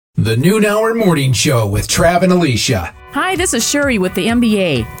The Noon Hour Morning Show with Trav and Alicia. Hi, this is Shuri with the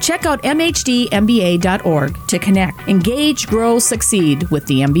MBA. Check out mhdmba.org to connect, engage, grow, succeed with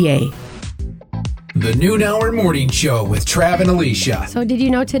the MBA. The Noon Hour Morning Show with Trav and Alicia. So did you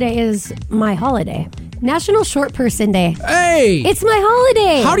know today is my holiday? National Short Person Day. Hey! It's my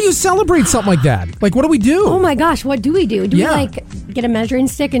holiday. How do you celebrate something like that? Like, what do we do? Oh my gosh, what do we do? Do Yeah. we get a measuring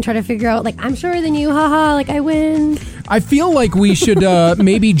stick and try to figure out, I'm shorter than you, haha, I win? I feel like we should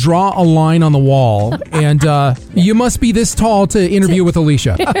maybe draw a line on the wall, and you must be this tall to interview with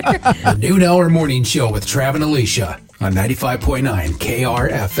Alicia. The Noon Hour Morning Show with Trav and Alicia on 95.9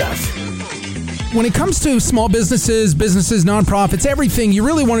 KRFF. When it comes to small businesses, nonprofits, everything, you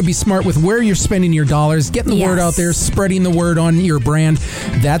really want to be smart with where you're spending your dollars, getting the word out there, spreading the word on your brand,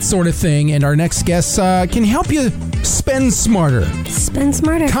 that sort of thing. And our next guest can help you spend smarter. Spend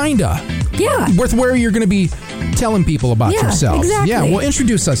smarter. Kinda. Yeah. With where you're going to be telling people about yourself. Exactly. Yeah, well,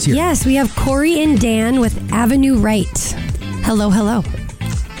 introduce us here. Yes, we have Corey and Dan with Avenue Right. Hello, hello.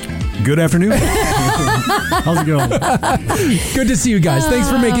 Good afternoon. How's it going? Good to see you guys.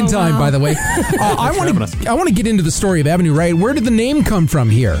 Thanks for making time, by the way. I want to get into the story of Avenue Right. Where did the name come from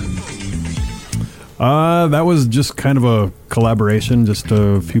here? That was just kind of a collaboration, just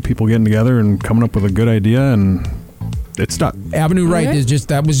a few people getting together and coming up with a good idea, and it stuck. Avenue Right is just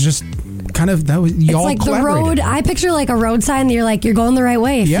y'all It's like the road. I picture a road sign that you're going the right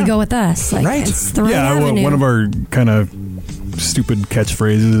way if you go with us. Right. It's the right avenue. One of our kind of stupid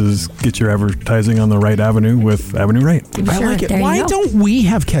catchphrases is get your advertising on the right avenue with Avenue Right. I like it. Why don't we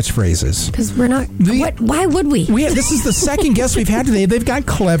have catchphrases? Because we're not. Why would we? This is the second guest we've had today. They've got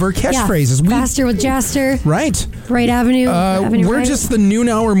clever catchphrases. Faster with Jaster. Right. Right Avenue. Avenue we're Right. just the Noon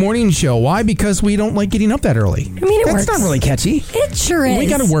Hour Morning Show. Why? Because we don't like getting up that early. I mean, That's works. not really catchy. It sure is. We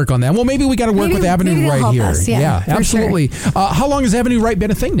got to work on that. Well, maybe we got to work with Avenue maybe Right help here. us. Yeah, for absolutely. Sure. How long has Avenue Right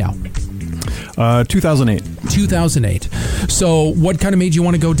been a thing now? 2008. 2008. So what kind of made you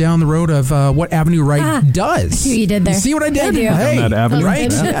want to go down the road of what Avenue Right does? I see what you did there. You see what I did? I do. Hey, On that avenue.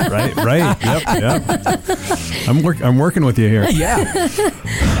 right? Yeah, right. Yep. I'm working with you here. Yeah.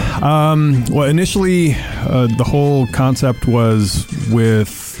 Well, initially, the whole concept was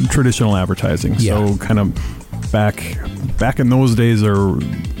with traditional advertising. Yeah. So kind of back in those days, or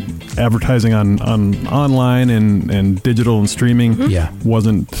advertising on online and digital and streaming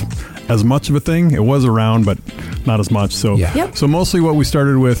wasn't as much of a thing. It was around, but not as much. So, so mostly what we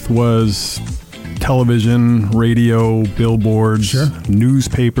started with was television, radio, billboards,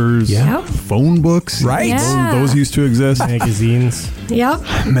 newspapers, phone books. Right. Yeah. Those used to exist. Magazines. Yep.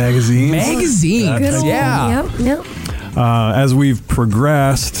 Magazines. Good old, Yeah. Yep. As we've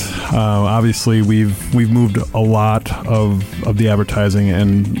progressed, obviously we've moved a lot of the advertising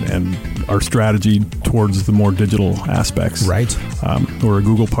and our strategy towards the more digital aspects. Right. We're a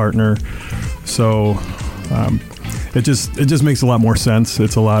Google partner, so it just makes a lot more sense.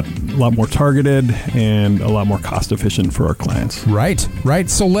 It's a lot more targeted and a lot more cost efficient for our clients. Right.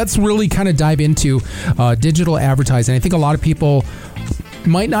 So let's really kind of dive into digital advertising. I think a lot of people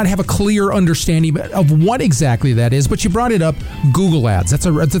might not have a clear understanding of what exactly that is, but you brought it up, Google Ads. That's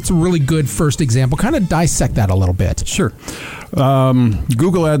a really good first example. Kind of dissect that a little bit. Sure.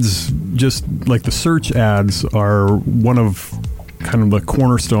 Google Ads, just like the search ads, are one of kind of the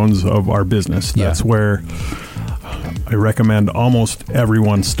cornerstones of our business. That's where I recommend almost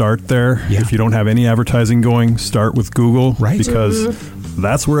everyone start there. Yeah. If you don't have any advertising going, start with Google. Right. Because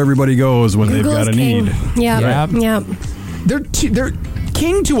that's where everybody goes when they've got a need. Yeah. They're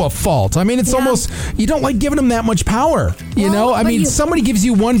king to a fault. I mean, it's almost, you don't like giving them that much power. You know, I mean, somebody gives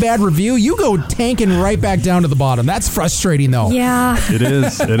you one bad review, you go tanking right back down to the bottom. That's frustrating, though. Yeah. It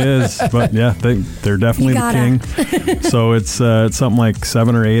is. But yeah, they're definitely the king. So it's something like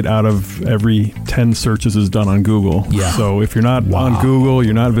 7 or 8 out of every 10 searches is done on Google. Yeah. So if you're not on Google,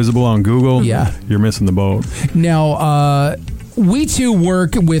 you're not visible on Google, you're missing the boat. Now, we too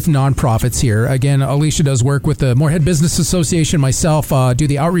work with nonprofits here. Again, Alicia does work with the Moorhead Business Association. Myself do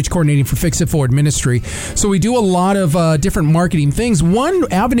the outreach coordinating for Fix It Forward Ministry. So we do a lot of different marketing things. One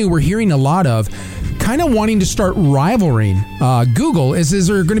avenue we're hearing a lot of, kind of wanting to start rivaling Google, is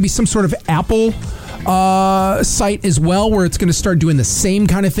there going to be some sort of Apple site as well where it's going to start doing the same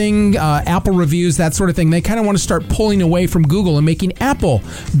kind of thing, Apple reviews, that sort of thing? They kind of want to start pulling away from Google and making Apple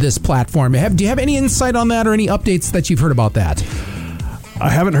this platform. Do you have any insight on that or any updates that you've heard about that? I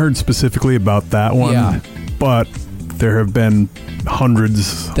haven't heard specifically about that one, but there have been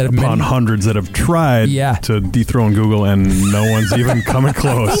hundreds upon hundreds that have tried to dethrone Google, and no one's even coming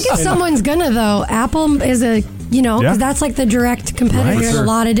close. I think if someone's gonna, though, Apple is a because that's like the direct competitor in a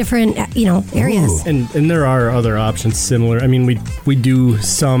lot of different, areas. And there are other options similar. I mean, we do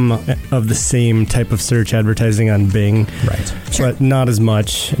some of the same type of search advertising on Bing, right? But not as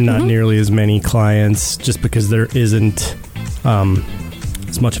much, not nearly as many clients, just because there isn't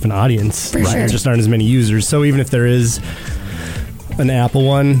as much of an audience. Right. There just aren't as many users. So even if there is an Apple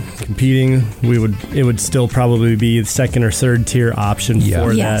one competing, it would still probably be the second or third tier option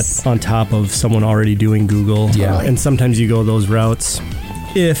for that on top of someone already doing Google. Yeah. And sometimes you go those routes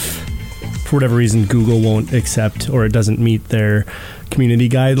if for whatever reason Google won't accept or it doesn't meet their community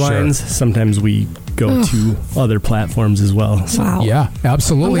guidelines. Sure. Sometimes we go to other platforms as well. So. Wow. Yeah,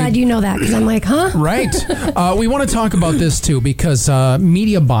 absolutely. I'm glad you know that because I'm like, huh? Right. We want to talk about this too because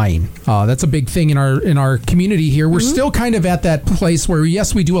media buying, that's a big thing in our community here. We're still kind of at that place where,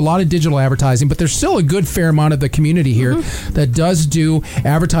 yes, we do a lot of digital advertising, but there's still a good fair amount of the community here that does do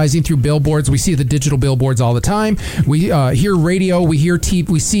advertising through billboards. We see the digital billboards all the time. We hear radio, we hear TV,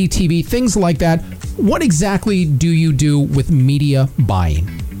 we see TV, things like that. What exactly do you do with media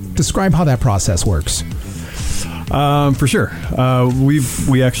buying? Describe how that process works. For sure.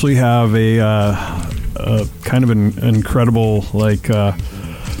 We actually have a kind of an incredible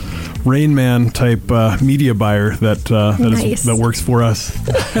Rain Man type media buyer that works for us.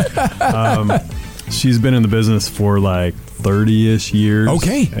 She's been in the business for 30-ish years.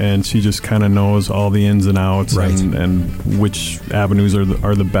 Okay. And she just kind of knows all the ins and outs and which avenues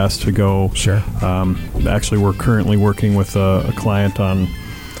are the best to go. Sure. Actually, we're currently working with a client on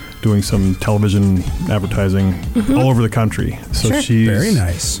doing some television advertising all over the country. So she's very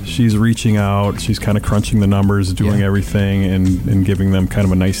nice. She's reaching out. She's kind of crunching the numbers, doing everything, and giving them kind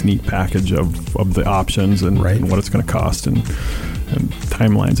of a nice, neat package of the options and what it's going to cost and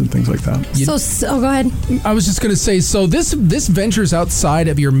timelines and things like that. Go ahead. I was just going to say, so this ventures outside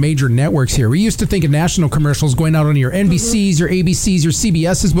of your major networks here. We used to think of national commercials going out on your NBCs, your ABCs, your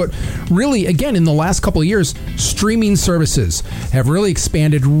CBSs, but really, again, in the last couple of years, streaming services have really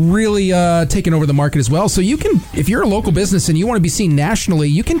expanded, really taken over the market as well. So you can, if you're a local business and you want to be seen nationally,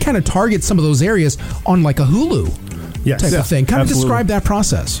 you can kind of target some of those areas on like a Hulu type of thing. Kind of describe that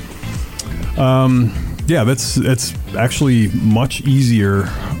process. Yeah, it's actually much easier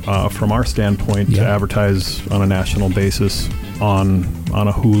from our standpoint to advertise on a national basis on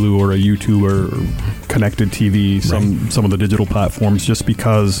a Hulu or a YouTube or connected TV, some of the digital platforms, just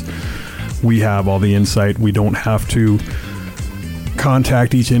because we have all the insight. We don't have to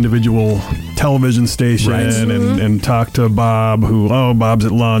contact each individual television station and talk to Bob, Bob's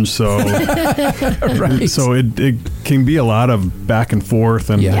at lunch, so so it can be a lot of back and forth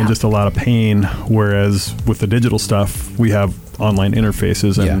and just a lot of pain, whereas with the digital stuff we have online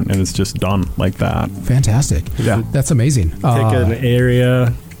interfaces and it's just done like that. Fantastic. Yeah, that's amazing. Pick an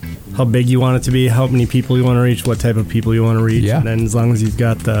area, how big you want it to be, how many people you want to reach, what type of people you want to reach, and then as long as you've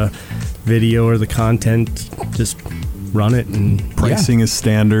got the video or the content, just run it. And pricing is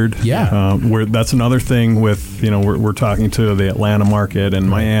standard. Where that's another thing with, we're talking to the Atlanta market and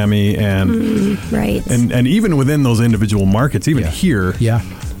Miami and and even within those individual markets, even here,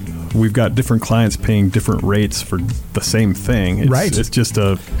 we've got different clients paying different rates for the same thing. It's just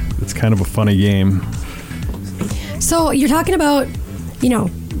it's kind of a funny game. So you're talking about,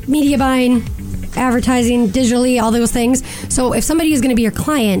 media buying, advertising, digitally, all those things. So if somebody is going to be your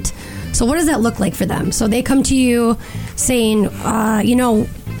client, so what does that look like for them? So they come to you saying,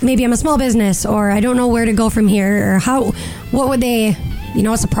 maybe I'm a small business, or I don't know where to go from here, or what would they,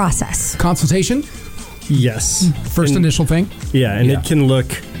 what's the process? Consultation? Yes. First initial thing? Yeah, and it can look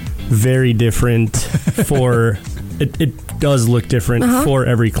very different for, it does look different for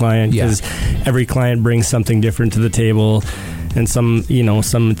every client, because every client brings something different to the table. And some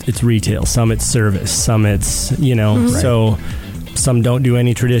it's retail, some it's service, some it's, so some don't do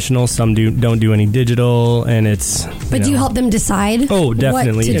any traditional, some don't do any digital, and it's... But do you help them decide? Oh,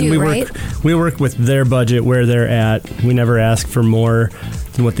 definitely. What to and we work with their budget, where they're at. We never ask for more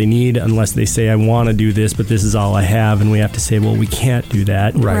than what they need unless they say, I want to do this, but this is all I have. And we have to say, well, we can't do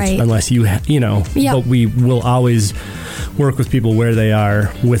that. Right. Unless but we will always work with people where they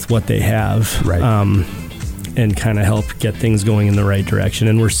are with what they have. Right. And kind of help get things going in the right direction.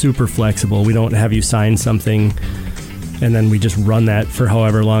 And we're super flexible. We don't have you sign something and then we just run that for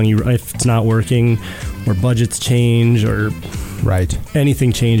however long if it's not working, or budgets change, or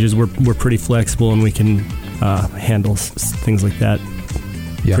anything changes. We're pretty flexible, and we can handle things like that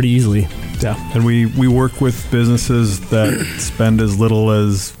pretty easily. Yeah, and we work with businesses that spend as little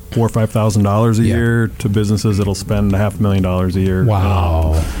as $4,000 or $5,000 a year to businesses that'll spend $500,000 a year.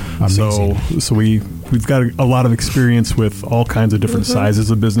 Wow. So we we've got a lot of experience with all kinds of different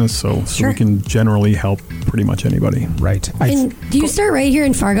sizes of business, so we can generally help pretty much anybody. Right. And do you start right here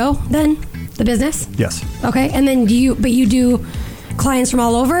in Fargo then, the business? Yes. Okay, and then you do clients from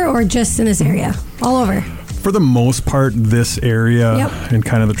all over or just in this area? All over? For the most part, this area and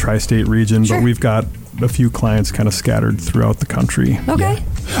kind of the tri-state region, but we've got a few clients kind of scattered throughout the country. Okay.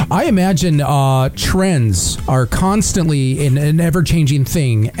 Yeah. I imagine trends are constantly an ever-changing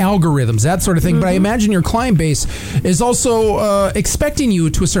thing, algorithms, that sort of thing. But I imagine your client base is also expecting you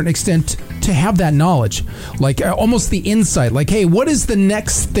to a certain extent to have that knowledge, like almost the insight. Like, hey, what is the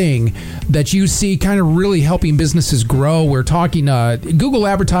next thing that you see kind of really helping businesses grow? We're talking Google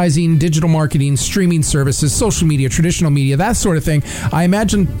advertising, digital marketing, streaming services, social media, traditional media, that sort of thing. I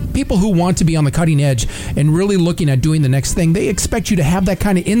imagine people who want to be on the cutting edge and really looking at doing the next thing, they expect you to have that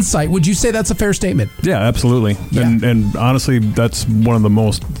kind of insight. Would you say that's a fair statement? Yeah, absolutely. Yeah. And honestly, that's one of the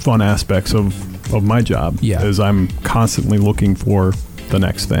most fun aspects of my job is I'm constantly looking for the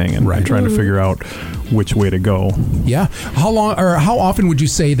next thing and trying to figure out which way to go. Yeah. How often would you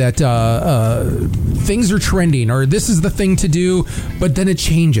say that things are trending or this is the thing to do, but then it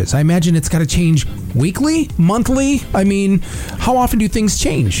changes? I imagine it's got to change weekly, monthly. I mean, how often do things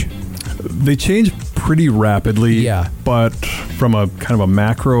change? They change pretty rapidly, but from a kind of a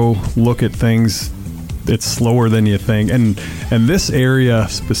macro look at things, it's slower than you think. And this area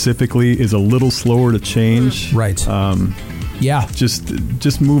specifically is a little slower to change. Right.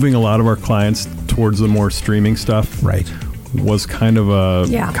 Just moving a lot of our clients towards the more streaming stuff. Right. Was kind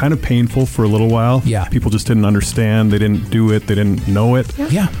of painful for a little while. Yeah. People just didn't understand. They didn't do it. They didn't know it.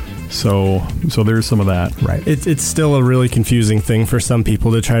 Yeah. So there's some of that. Right. It's still a really confusing thing for some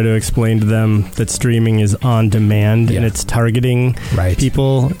people to try to explain to them that streaming is on demand and it's targeting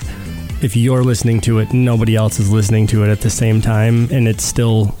people. If you're listening to it, nobody else is listening to it at the same time, and it's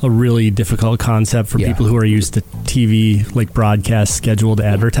still a really difficult concept for people who are used to TV, like broadcast scheduled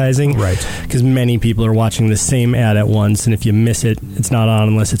advertising. Right. Because many people are watching the same ad at once, and if you miss it, it's not on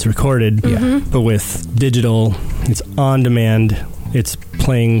unless it's recorded. But with digital, it's on demand. It's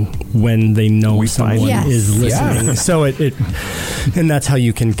playing when they know someone is listening. Yeah. So and that's how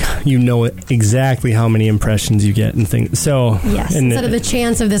you can, exactly how many impressions you get and things. So instead of the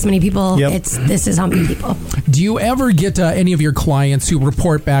chance of this many people, this is how many people. Do you ever get any of your clients who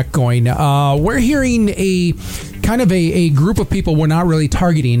report back going, we're hearing a kind of a group of people we're not really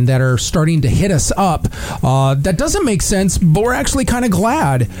targeting that are starting to hit us up. That doesn't make sense, but we're actually kind of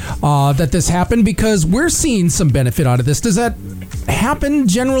glad that this happened because we're seeing some benefit out of this. Does that happen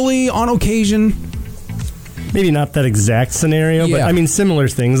generally on occasion? Maybe not that exact scenario, but I mean similar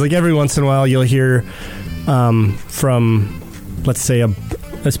things. Like every once in a while you'll hear from, let's say,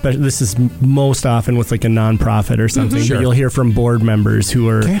 especially this is most often with like a nonprofit or something, but you'll hear from board members who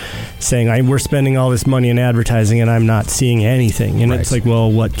are saying, we're spending all this money in advertising and I'm not seeing anything. And it's like,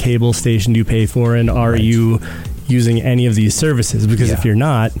 well, what cable station do you pay for? And are you using any of these services? Because if you're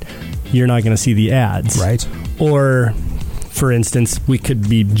not going to see the ads. Right. Or, for instance, we could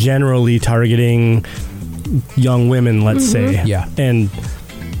be generally targeting young women, let's say. Yeah. And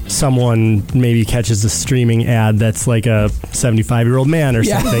someone maybe catches a streaming ad that's like a 75-year-old man or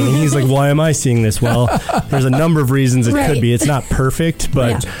something, and he's like, why am I seeing this? Well, there's a number of reasons it could be. It's not perfect,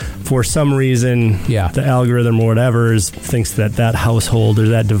 but for some reason the algorithm or whatever thinks that household or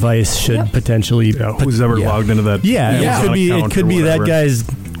that device should potentially who's ever logged into that it could be that guy's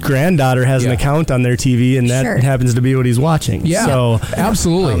granddaughter has an account on their TV, and that happens to be what he's watching. Yeah, so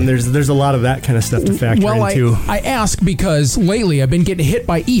absolutely. There's a lot of that kind of stuff to factor into. I ask because lately I've been getting hit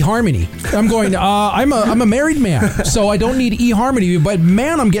by eHarmony. I'm going, I'm a married man, so I don't need eHarmony, but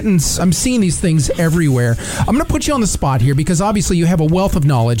man, I'm seeing these things everywhere. I'm going to put you on the spot here because obviously you have a wealth of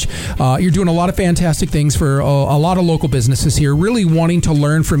knowledge. You're doing a lot of fantastic things for a lot of local businesses here, really wanting to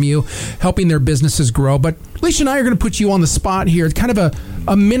learn from you, helping their businesses grow. But Alicia and I are going to put you on the spot here. It's kind of a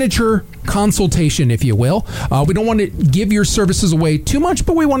miniature consultation, if you will. We don't want to give your services away too much,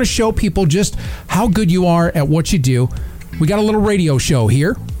 but we want to show people just how good you are at what you do. We got a little radio show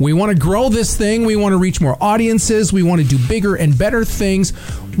here. We want to grow this thing. We want to reach more audiences. We want to do bigger and better things.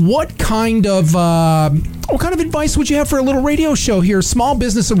 What kind of advice would you have for a little radio show here? Small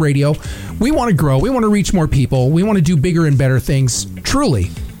business and radio. We want to grow. We want to reach more people. We want to do bigger and better things.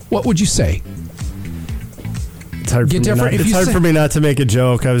 Truly, what would you say? It's hard for me not to make a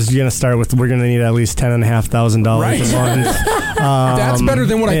joke. I was going to start with, we're going to need at least $10,500 a month. That's better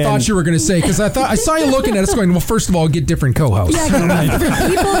than what I thought you were going to say, because I saw you looking at us going, well, first of all, get different co-hosts.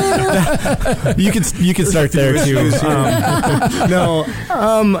 You could start there too.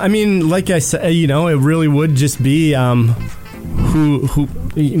 I mean, like I said, it really would just be who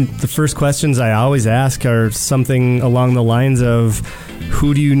the first questions I always ask are something along the lines of,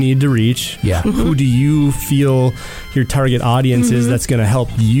 who do you need to reach? Yeah. Who do you feel your target audience is that's going to help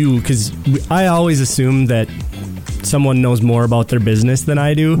you? Because I always assume that someone knows more about their business than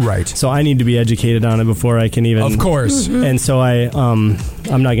I do. Right. So I need to be educated on it before I can even... Of course. And so I'm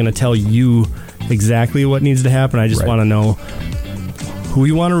not going to tell you exactly what needs to happen. I just want to know who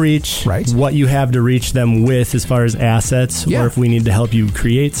you want to reach, what you have to reach them with as far as assets, or if we need to help you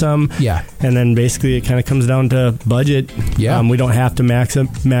create some. Yeah. And then basically it kind of comes down to budget. Yeah. We don't have to max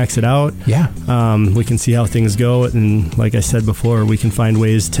it out. Yeah. We can see how things go. And like I said before, we can find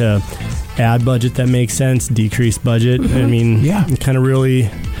ways to add budget that makes sense, decrease budget. I mean, it kind of really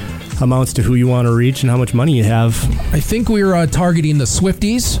amounts to who you want to reach and how much money you have. I think we're targeting the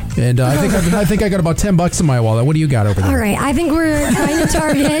Swifties, and I think I got about $10 in my wallet. What do you got over there? All right, I think we're trying to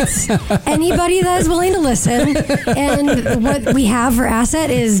target anybody that is willing to listen. And what we have for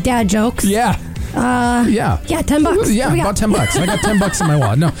asset is dad jokes. Yeah, $10. Yeah, about $10. I got $10 in my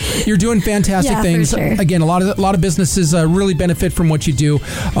wallet. No, you're doing fantastic things. For sure. Again, a lot of businesses really benefit from what you do.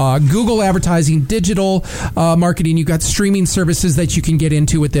 Google advertising, digital marketing. You've got streaming services that you can get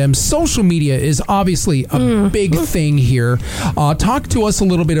into with them. Social media is obviously a big thing here. Talk to us a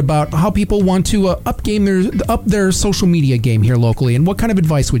little bit about how people want to up their social media game here locally, and what kind of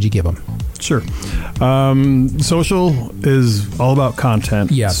advice would you give them? Sure. Social is all about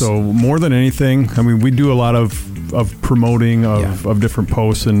content. Yes. So more than anything, I mean, we do a lot of promoting of different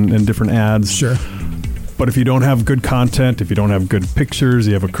posts and different ads. Sure. But if you don't have good content, if you don't have good pictures,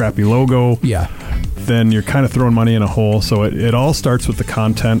 you have a crappy logo, then you're kind of throwing money in a hole. So it all starts with the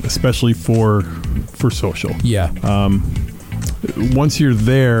content, especially for social. Yeah. Once you're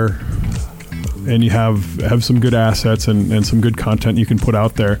there and you have some good assets and some good content you can put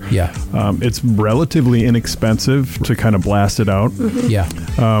out there, it's relatively inexpensive to kind of blast it out. Yeah.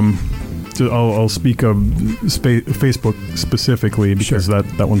 I'll speak of Facebook specifically because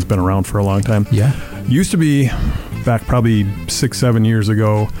that one's been around for a long time. Yeah. Used to be, back probably 6-7 years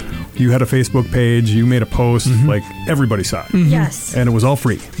ago, you had a Facebook page, you made a post, like everybody saw it. Yes. And it was all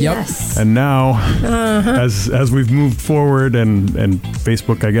free. Yep. Yes. And now, as we've moved forward and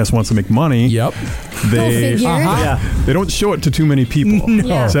Facebook, I guess, wants to make money, they don't show it to too many people.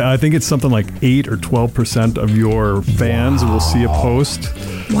 No. So I think it's something like 8 or 12% of your fans will see a post.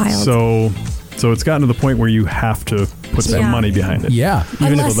 Wild. So it's gotten to the point where you have to put some money behind it. Yeah.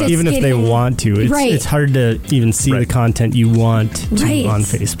 Even if they want to. It's hard to even see the content you want to on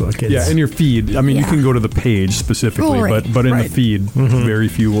Facebook. In your feed. I mean, you can go to the page specifically, but in the feed, very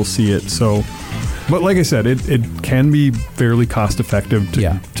few will see it. So, but like I said, it can be fairly cost effective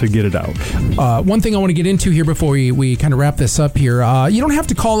to get it out. One thing I want to get into here before we kind of wrap this up here, you don't have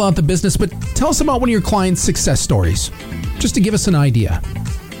to call out the business, but tell us about one of your clients' success stories, just to give us an idea.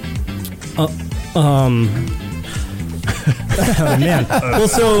 Oh, man.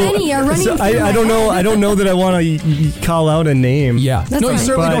 I don't know. I don't know that I want to call out a name. Yeah. That's you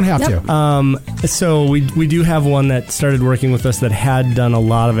certainly don't have to. So we do have one that started working with us that had done a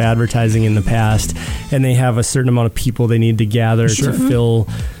lot of advertising in the past, and they have a certain amount of people they need to gather to fill.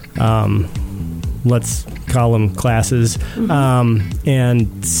 Let's call them classes.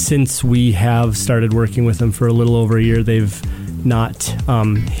 And since we have started working with them for a little over a year, they've not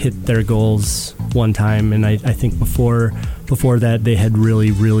hit their goals one time, and I think before that they had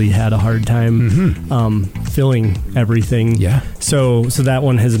really had a hard time filling everything. So that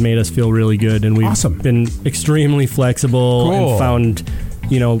one has made us feel really good, and we've been extremely flexible and found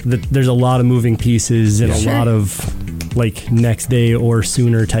that there's a lot of moving pieces and a lot of like next day or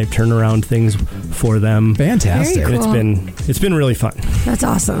sooner type turnaround things for them. Fantastic. Very cool. It's been really fun. That's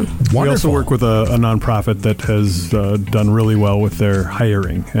awesome. We also work with a nonprofit that has done really well with their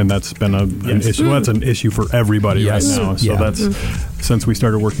hiring, and that's been an issue. Well, that's an issue for everybody right now. So that's since we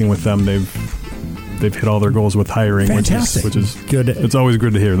started working with them, they've hit all their goals with hiring, which is good. It's always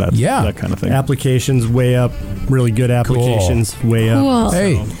good to hear that. That kind of thing. Applications way up, really good applications way up.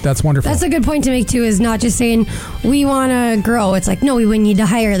 Hey, that's wonderful. That's a good point to make too. Is not just saying we want to grow. It's like, no, we need to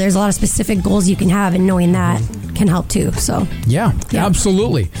hire. There's a lot of specific goals you can have, and knowing that can help too. So yeah.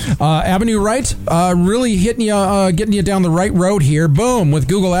 Absolutely. Avenue Right, really hitting you, getting you down the right road here. Boom, with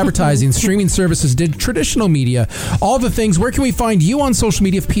Google advertising, streaming services, traditional media, all the things. Where can we find you on social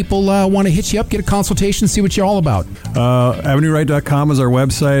media if people want to hit you up, get a consultation, see what you're all about? AvenueRight.com is our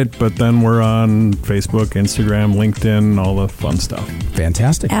website, but then we're on Facebook, Instagram, LinkedIn, all the fun stuff.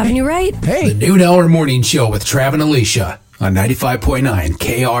 Fantastic. Avenue Right. Hey. The Noon Hour Morning Show with Trav and Alicia on 95.9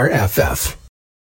 KRFF.